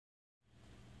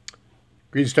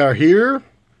Green Star here.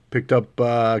 Picked up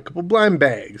a couple blind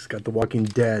bags. Got the Walking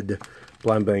Dead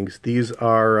blind bags. These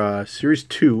are Series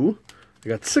 2. I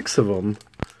got 6 of them.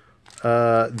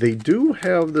 They do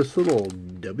have this little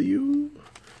W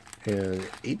and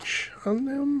H on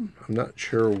them. I'm not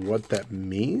sure what that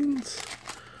means.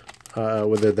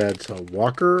 Whether that's a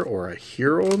walker or a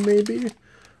hero, maybe.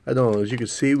 I don't know. As you can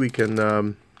see, we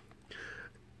can...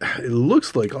 it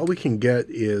looks like all we can get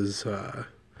is...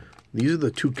 these are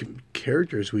the two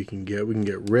characters we can get. We can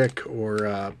get Rick or...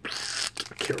 I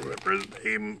can't remember his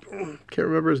name. Can't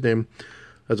remember his name.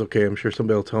 That's okay. I'm sure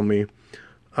somebody will tell me.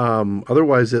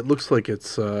 Otherwise, it looks like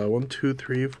it's 1, 2,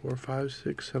 3, 4, 5,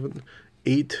 6, 7,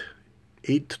 8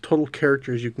 total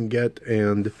characters you can get,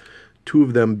 and 2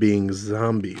 of them being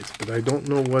zombies. But I don't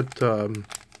know what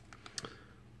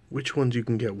which ones you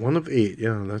can get. 1 of 8.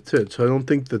 Yeah, that's it. So I don't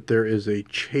think that there is a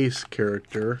chase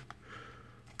character.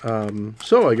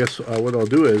 So I guess what I'll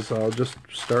do is I'll just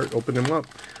start opening them up.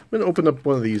 I'm going to open up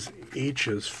one of these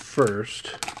H's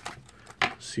first.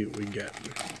 See what we get.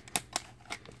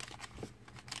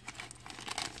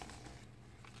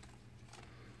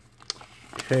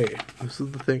 Okay, this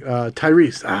is the thing.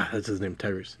 Tyrese. That's his name,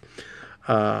 Tyrese.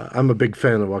 I'm a big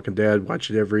fan of Walking Dead. Watch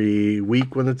it every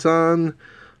week when it's on.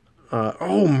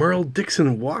 Oh, Merle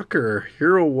Dixon Walker.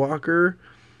 Hero Walker.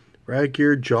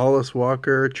 Raggear, Jawless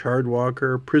Walker. Charred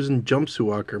Walker. Prison Jumpsuit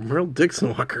Walker. Merle Dixon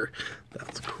Walker.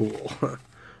 That's cool.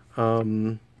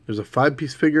 There's a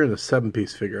 5-piece figure and a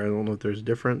 7-piece figure. I don't know if there's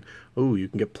different. Oh, you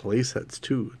can get play sets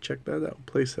too. Check that out.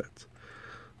 Play sets.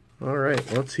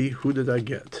 Alright, let's see. Who did I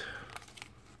get?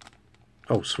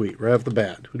 Oh, sweet. Right off the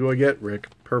bat. Who do I get? Rick.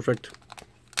 Perfect.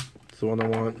 That's the one I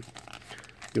want.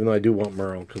 Even though I do want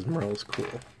Merle, because Merle is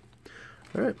cool.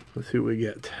 Alright, let's see what we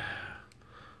get.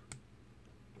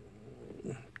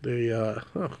 They're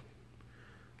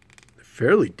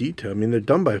fairly detailed. I mean, they're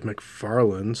done by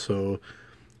Mcfarlane, so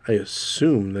I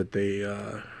assume that they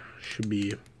should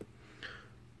be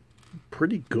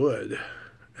pretty good.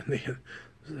 And this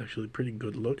is actually pretty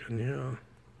good looking, yeah.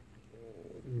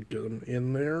 Get him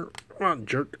in there. Come on,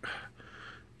 jerk.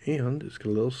 And it's got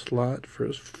a little slot for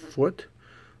his foot.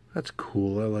 That's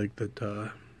cool. I like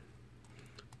that.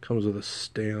 Comes with a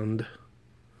stand.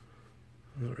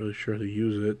 I'm not really sure how to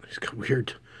use it. He's got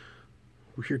weird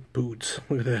boots.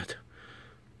 Look at that.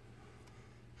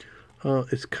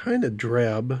 It's kind of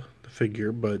drab, the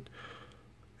figure,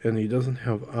 and he doesn't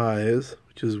have eyes,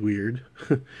 which is weird.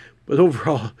 But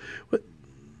overall,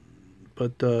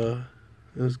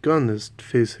 his gun is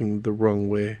facing the wrong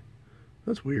way.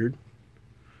 That's weird.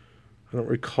 I don't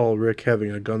recall Rick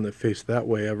having a gun that faced that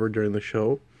way ever during the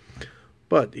show.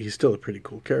 But he's still a pretty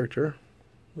cool character.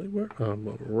 Like where?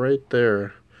 Right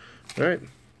there. Alright.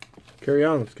 Carry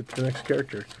on. Let's get to the next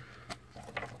character.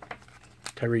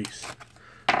 Tyrese.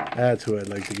 That's who I'd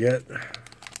like to get.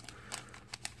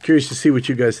 Curious to see what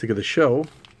you guys think of the show.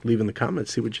 Leave in the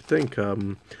comments. See what you think.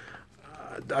 I've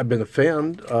been a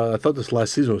fan. I thought this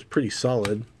last season was pretty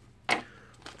solid.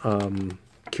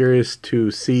 Curious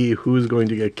to see who's going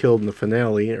to get killed in the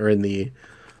finale, or in the,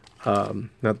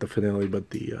 not the finale,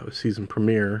 but the season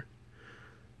premiere.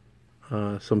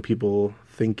 Some people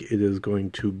think it is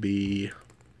going to be,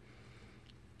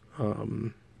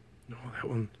 no, that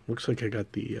one looks like I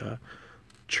got the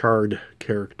Charred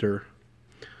character.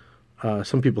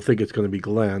 Some people think it's going to be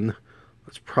Glenn.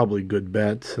 That's probably a good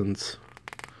bet, since...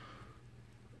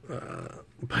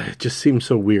 but it just seems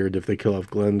so weird if they kill off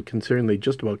Glenn, considering they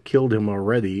just about killed him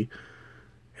already,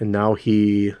 and now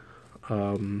he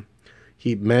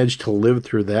managed to live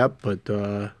through that, but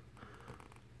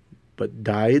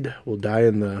died. Will die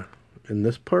in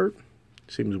this part.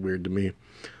 Seems weird to me.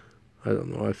 I don't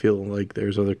know. I feel like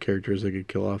there's other characters they could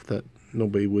kill off that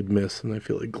nobody would miss, and I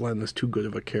feel like Glenn is too good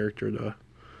of a character to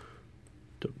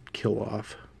kill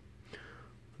off.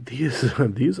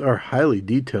 These are highly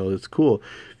detailed. It's cool.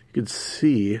 You can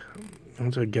see,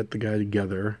 once I get the guy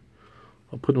together,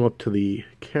 I'll put him up to the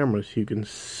camera so you can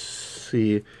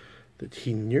see that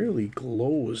he nearly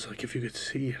glows. Like, if you could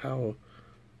see how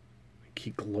he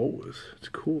glows. It's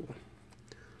cool.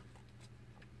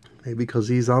 Maybe because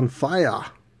he's on fire.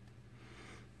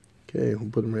 Okay, I'll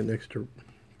put him right next to...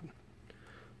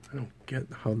 I don't get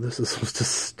how this is supposed to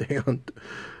stand.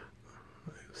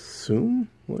 I assume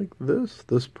like this.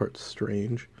 This part's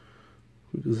strange.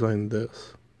 Who designed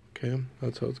this? Okay,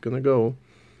 that's how it's gonna go.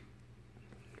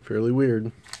 Fairly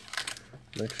weird.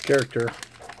 Next character.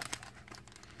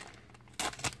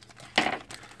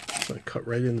 I cut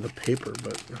right into the paper,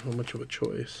 but not much of a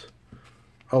choice.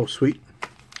 Oh, sweet.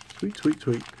 Sweet, sweet,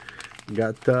 sweet.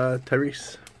 Got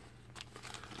Tyrese.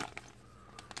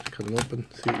 Let's cut him open,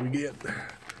 see what we get.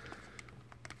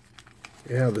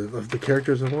 Yeah, the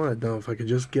characters I wanted. Now, if I could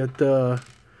just get, if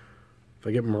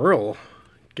I get Merle,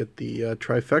 get the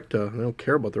trifecta. I don't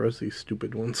care about the rest of these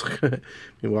stupid ones. I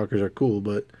mean, walkers are cool,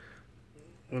 but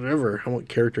whatever. I want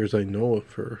characters I know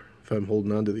for if I'm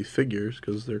holding on to these figures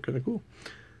because they're kind of cool.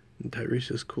 And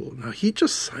Tyrese is cool. Now, he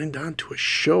just signed on to a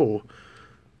show.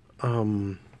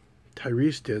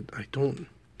 Tyrese did. I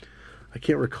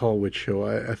can't recall which show.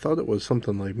 I thought it was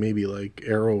something like maybe like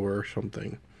Arrow or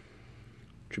something.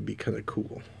 Which would be kind of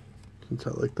cool. Since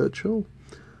I like that show.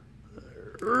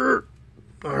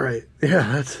 Alright. Yeah,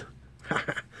 that's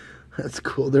that's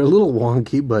cool. They're a little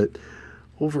wonky, but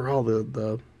overall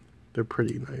they're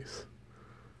pretty nice.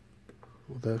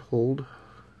 Will that hold?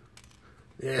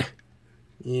 Yeah.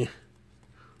 Yeah.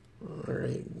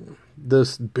 Alright.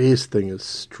 This base thing is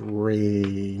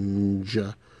strange.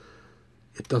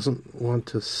 It doesn't want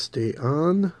to stay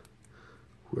on.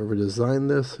 Whoever designed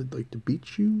this, I'd like to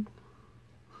beat you.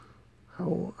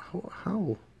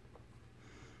 How?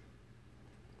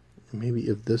 Maybe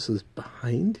if this is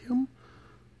behind him,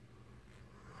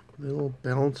 it'll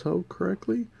balance out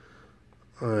correctly?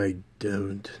 I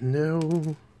don't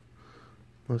know.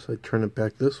 Unless I turn it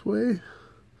back this way.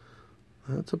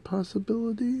 That's a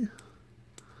possibility.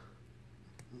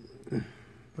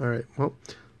 Alright, well,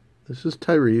 this is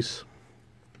Tyrese.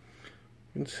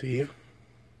 You can see.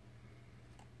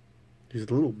 He's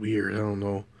a little weird, I don't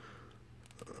know.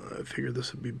 I figured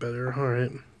this would be better.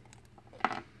 Alright.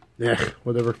 Yeah,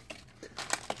 whatever.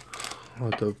 I'll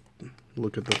have to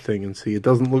look at the thing and see. It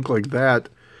doesn't look like that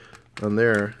on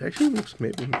there. Actually, it looks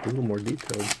maybe a little more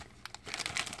detailed. Let's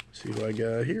see what I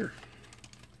got here.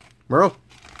 Merle?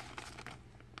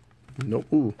 Nope.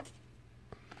 Ooh.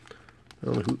 I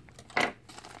don't know who.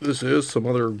 This is some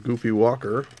other goofy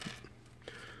walker.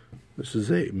 This is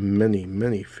a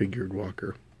many figured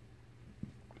walker.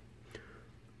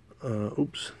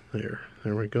 Oops. There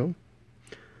we go.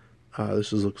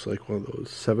 This looks like one of those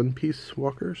 7-piece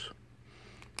walkers.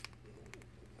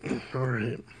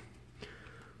 Alright.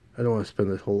 I don't want to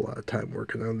spend a whole lot of time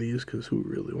working on these because who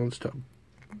really wants to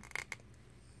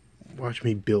watch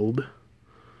me build?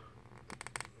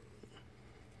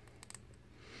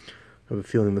 I have a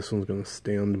feeling this one's going to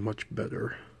stand much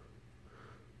better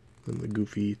than the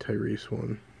goofy Tyrese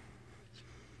one.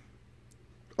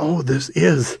 Oh, this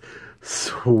is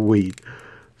sweet.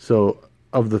 So,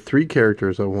 of the 3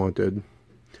 characters I wanted,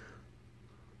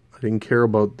 I didn't care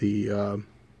about the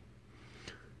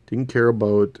didn't care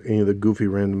about any of the goofy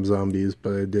random zombies,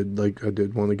 but I did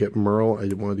want to get Merle. I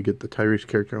wanted to get the Tyrese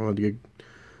character. I wanted to get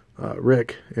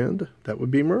Rick, and that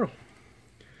would be Merle.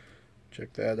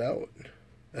 Check that out.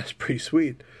 That's pretty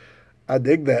sweet. I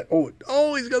dig that.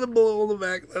 Oh, he's got a bullet on the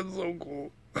back. That's so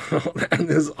cool. Oh, that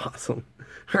is awesome.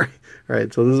 All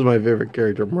right. So this is my favorite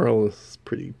character. Merle is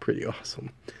pretty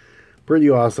awesome. Pretty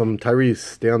awesome. Tyrese,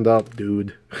 stand up,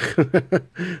 dude.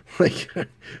 Like,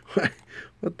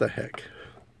 what the heck?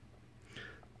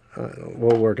 I don't know.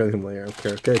 We'll work on him later.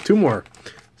 Okay, 2 more.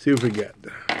 See what we get.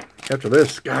 After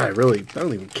this, God, I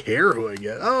don't even care who I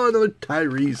get. Oh, another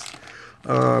Tyrese.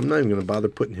 I'm not even going to bother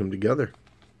putting him together.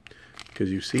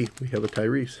 Because you see, we have a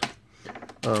Tyrese.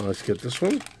 Let's get this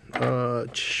one.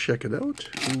 Check it out.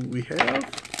 Who we have.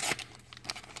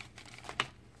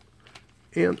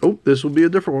 And, oh, this will be a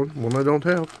different one I don't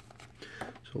have.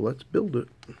 So let's build it.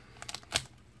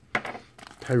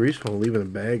 Tyrese will leave in a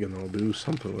bag and I'll do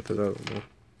something with it. I don't know.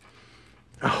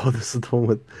 Oh, this is the one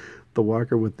with the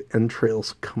walker with the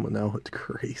entrails coming out.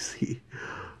 Crazy.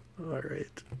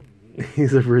 Alright.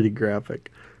 He's a pretty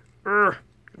graphic. Come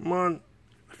on.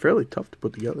 Fairly tough to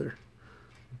put together.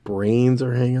 Brains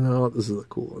are hanging out. This is a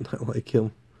cool one. I like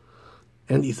him.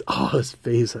 And his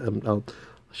face. I'll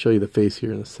show you the face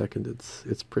here in a second.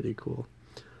 It's pretty cool.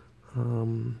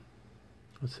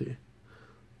 Let's see.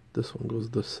 This one goes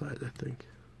this side, I think.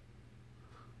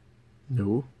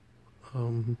 No.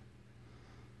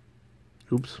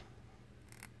 Oops.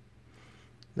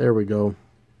 There we go.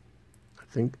 I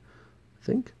think,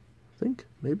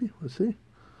 maybe. Let's see.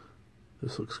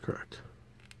 This looks correct.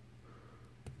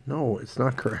 No, it's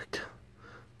not correct.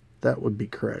 That would be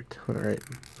correct. Alright.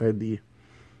 I had the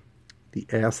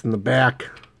ass in the back.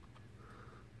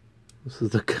 This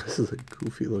is a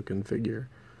goofy looking figure.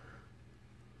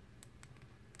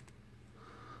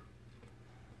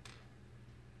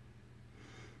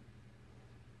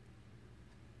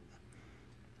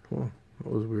 Oh, that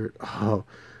was weird. Oh,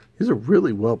 these are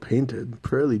really well painted,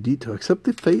 fairly detailed, except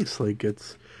the face. Like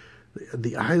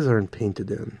the eyes aren't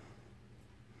painted in.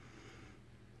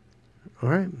 All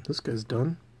right, this guy's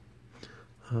done.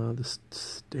 This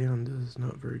stand is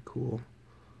not very cool.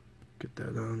 Get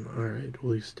that on. All right,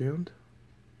 will he stand?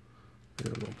 I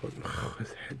don't know, but oh,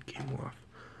 his head came off.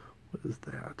 What is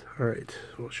that? All right,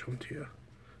 we'll show him to you.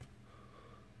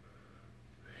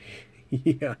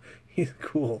 Yeah, he's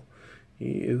cool.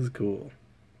 He is cool.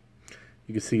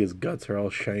 You can see his guts are all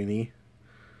shiny.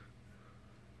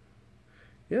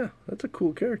 Yeah, that's a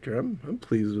cool character. I'm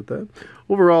pleased with that.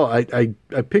 Overall, I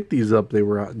picked these up. They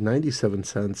were 97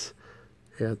 cents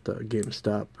at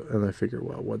GameStop, and I figured,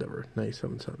 well, whatever,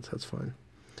 97 cents, that's fine.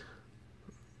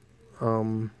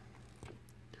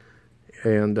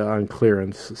 And on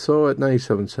clearance. So at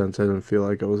 97 cents, I didn't feel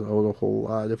like I was out a whole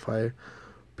lot if I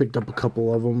picked up a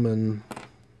couple of them, and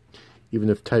even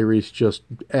if Tyrese just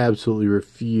absolutely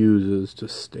refuses to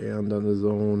stand on his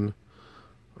own,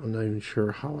 I'm not even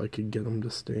sure how I could get him to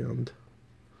stand.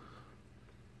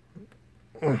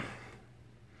 Oh,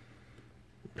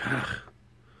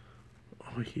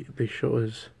 they show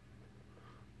his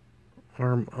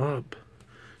arm up.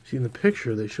 See, in the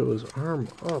picture, they show his arm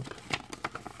up.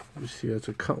 You see, that's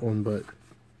a cut one, but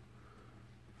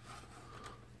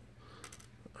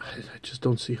I just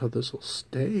don't see how this will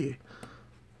stay.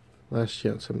 Last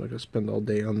chance, I'm not going to spend all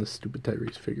day on this stupid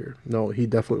Tyrese figure. No, he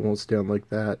definitely won't stand like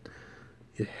that.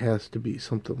 It has to be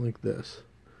something like this.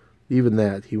 Even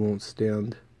that, he won't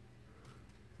stand.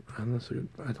 Unless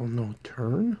I don't know,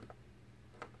 turn?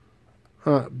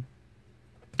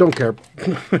 Don't care.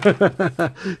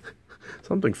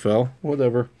 Something fell.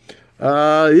 Whatever.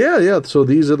 Yeah. So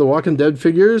these are the Walking Dead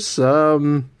figures.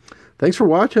 Thanks for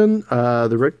watching.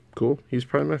 The Rick, cool. He's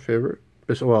probably my favorite.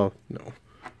 Well, no.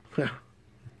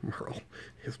 Merle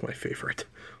is my favorite.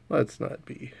 Let's not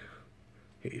be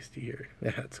hasty here.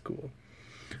 That's cool.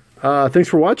 Thanks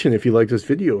for watching. If you like this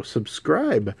video,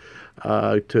 subscribe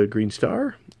to Green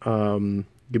Star.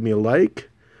 Give me a like.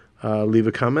 Leave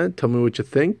a comment. Tell me what you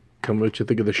think. Tell me what you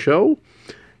think of the show.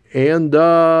 And,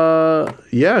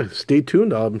 yeah, stay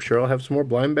tuned. I'm sure I'll have some more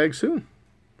blind bags soon.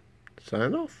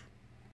 Sign off.